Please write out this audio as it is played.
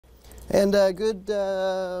And good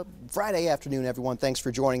Friday afternoon, everyone. Thanks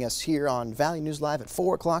for joining us here on Valley News Live at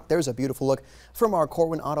 4 o'clock. There's a beautiful look from our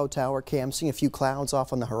Corwin Auto Tower cam. Seeing a few clouds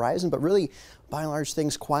off on the horizon, but really, by and large,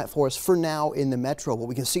 things quiet for us for now in the metro. But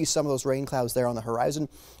we can see some of those rain clouds there on the horizon,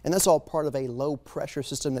 and that's all part of a low pressure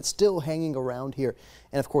system that's still hanging around here.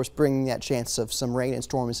 And of course, bringing that chance of some rain and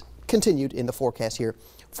storms continued in the forecast here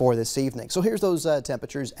for this evening. So here's those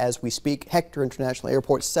temperatures as we speak. Hector International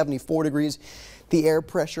Airport, 74 degrees. The air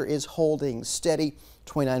pressure is holding steady,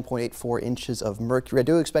 29.84 inches of mercury. I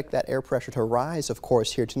do expect that air pressure to rise, of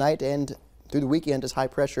course, here tonight and through the weekend as high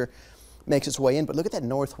pressure makes its way in. But look at that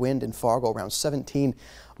north wind in Fargo, around 17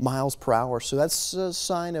 miles per hour. So that's a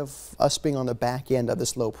sign of us being on the back end of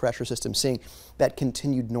this low pressure system, seeing that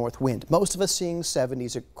continued north wind. Most of us seeing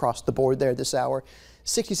 70s across the board there this hour.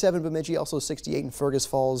 67 Bemidji, also 68 in Fergus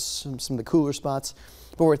Falls, some of the cooler spots.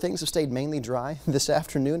 But where things have stayed mainly dry this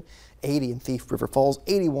afternoon, 80 in Thief River Falls,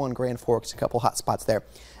 81 Grand Forks, a couple hot spots there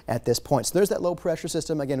at this point. So there's that low pressure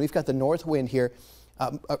system. Again, we've got the north wind here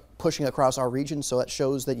pushing across our region, so that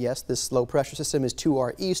shows that yes, this low pressure system is to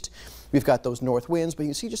our east. We've got those north winds, but you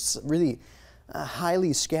can see just really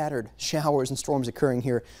highly scattered showers and storms occurring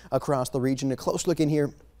here across the region. A close look in here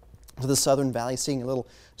to the Southern Valley, seeing a little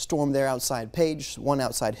storm there outside Page, one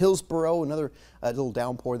outside Hillsboro, another little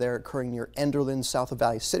downpour there occurring near Enderlin, south of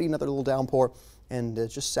Valley City, another little downpour, and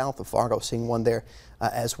just south of Fargo, seeing one there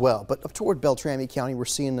as well. But up toward Beltrami County, we're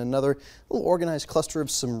seeing another little organized cluster of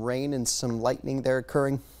some rain and some lightning there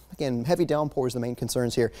occurring. Again, heavy downpours, the main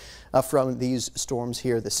concerns here from these storms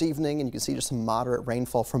here this evening. And you can see just some moderate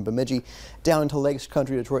rainfall from Bemidji down into Lakes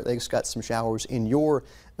Country. Detroit Lakes got some showers in your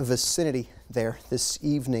vicinity there this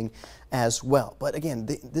evening as well. But again,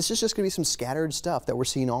 this is just going to be some scattered stuff that we're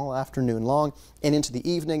seeing all afternoon long and into the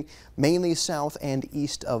evening, mainly south and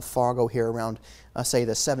east of Fargo here around, say,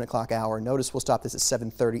 the 7 o'clock hour. Notice we'll stop this at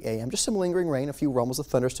 7:30 a.m. Just some lingering rain, a few rumbles of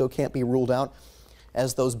thunder still can't be ruled out,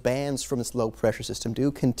 as those bands from this low pressure system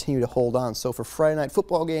do continue to hold on. So for Friday night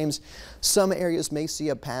football games, some areas may see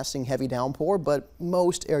a passing heavy downpour, but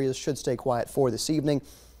most areas should stay quiet for this evening.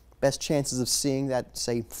 Best chances of seeing that,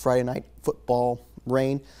 say, Friday night football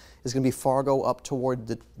rain is going to be Fargo up toward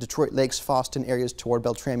the Detroit Lakes, Fosston areas toward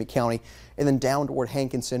Beltrami County, and then down toward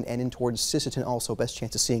Hankinson and in towards Sisseton also. Best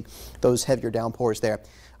chance of seeing those heavier downpours there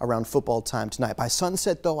around football time tonight. By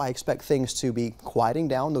sunset, though, I expect things to be quieting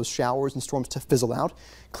down, those showers and storms to fizzle out,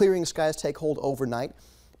 clearing skies take hold overnight.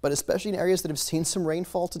 But especially in areas that have seen some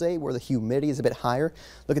rainfall today where the humidity is a bit higher.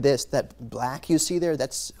 Look at this, that black you see there,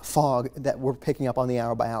 that's fog that we're picking up on the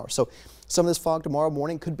hour by hour. So some of this fog tomorrow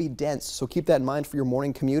morning could be dense, so keep that in mind for your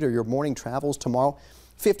morning commute or your morning travels tomorrow.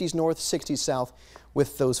 50s north, 60s south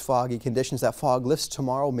with those foggy conditions. That fog lifts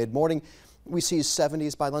tomorrow mid-morning. We see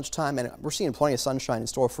 70s by lunchtime, and we're seeing plenty of sunshine in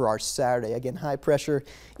store for our Saturday. Again, high pressure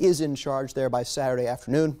is in charge there by Saturday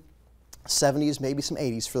afternoon. 70s, maybe some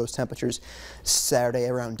 80s for those temperatures Saturday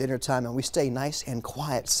around dinner time, and we stay nice and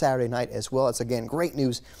quiet Saturday night as well. It's again great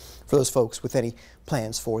news for those folks with any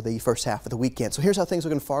plans for the first half of the weekend. So here's how things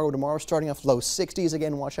look in Fargo tomorrow, starting off low 60s.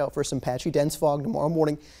 Again, watch out for some patchy dense fog tomorrow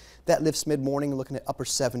morning. That lifts mid-morning, looking at upper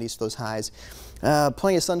 70s for those highs.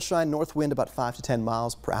 Plenty of sunshine, north wind about 5 to 10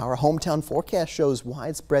 miles per hour. Hometown forecast shows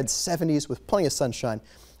widespread 70s with plenty of sunshine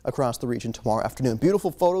across the region tomorrow afternoon.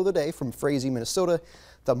 Beautiful photo of the day from Frazee, Minnesota.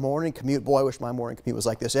 The morning commute. Boy, I wish my morning commute was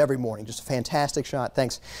like this every morning. Just a fantastic shot.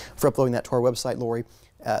 Thanks for uploading that to our website, Lori,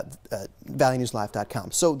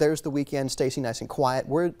 valleynewslive.com. So there's the weekend. Stacey, nice and quiet.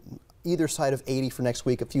 We're either side of 80 for next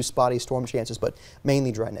week. A few spotty storm chances, but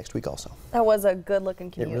mainly dry next week also. That was a good looking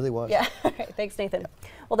commute. It really was. Yeah. All right. Thanks, Nathan.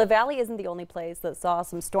 Well, the Valley isn't the only place that saw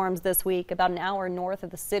some storms this week. About an hour north of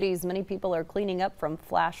the cities, many people are cleaning up from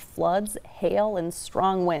flash floods, hail, and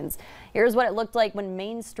strong winds. Here's what it looked like when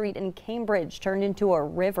Main Street in Cambridge turned into a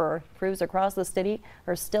river. Crews across the city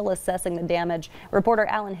are still assessing the damage. Reporter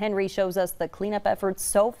Alan Henry shows us the cleanup efforts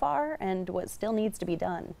so far and what still needs to be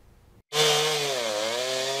done.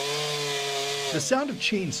 The sound of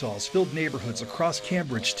chainsaws filled neighborhoods across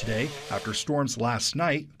Cambridge today after storms last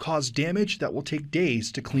night caused damage that will take days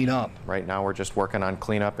to clean up. Right now we're just working on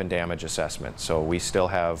cleanup and damage assessment. So we still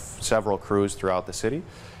have several crews throughout the city,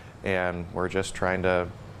 and we're just trying to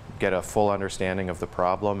get a full understanding of the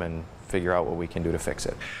problem and figure out what we can do to fix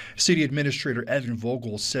it. City Administrator Evan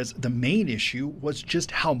Vogel says the main issue was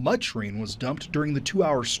just how much rain was dumped during the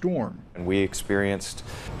 2-hour storm. And we experienced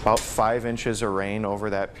about 5 inches of rain over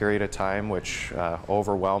that period of time, which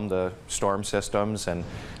overwhelmed the storm systems and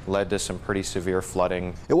led to some pretty severe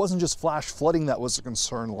flooding. It wasn't just flash flooding that was a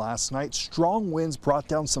concern last night. Strong winds brought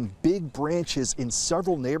down some big branches in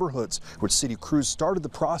several neighborhoods, which city crews started the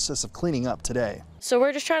process of cleaning up today. So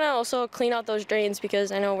we're just trying to also clean out those drains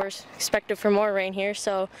because I know we're expected for more rain here.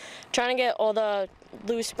 So trying to get all the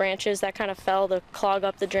loose branches that kind of fell to clog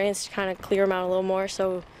up the drains to kind of clear them out a little more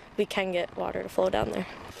so we can get water to flow down there.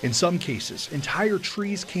 In some cases, entire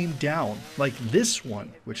trees came down, like this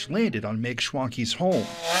one, which landed on Meg Schwanke's home.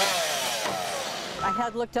 I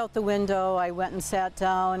had looked out the window, I went and sat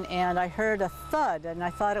down, and I heard a thud, and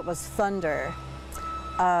I thought it was thunder.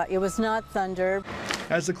 It was not thunder.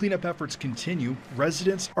 As the cleanup efforts continue,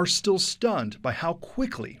 residents are still stunned by how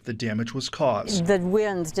quickly the damage was caused. The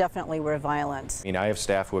winds definitely were violent. I mean, I have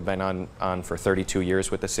staff who have been on for 32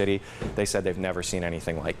 years with the city. They said they've never seen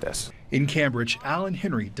anything like this. In Cambridge, Alan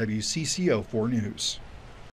Henry, WCCO 4 News.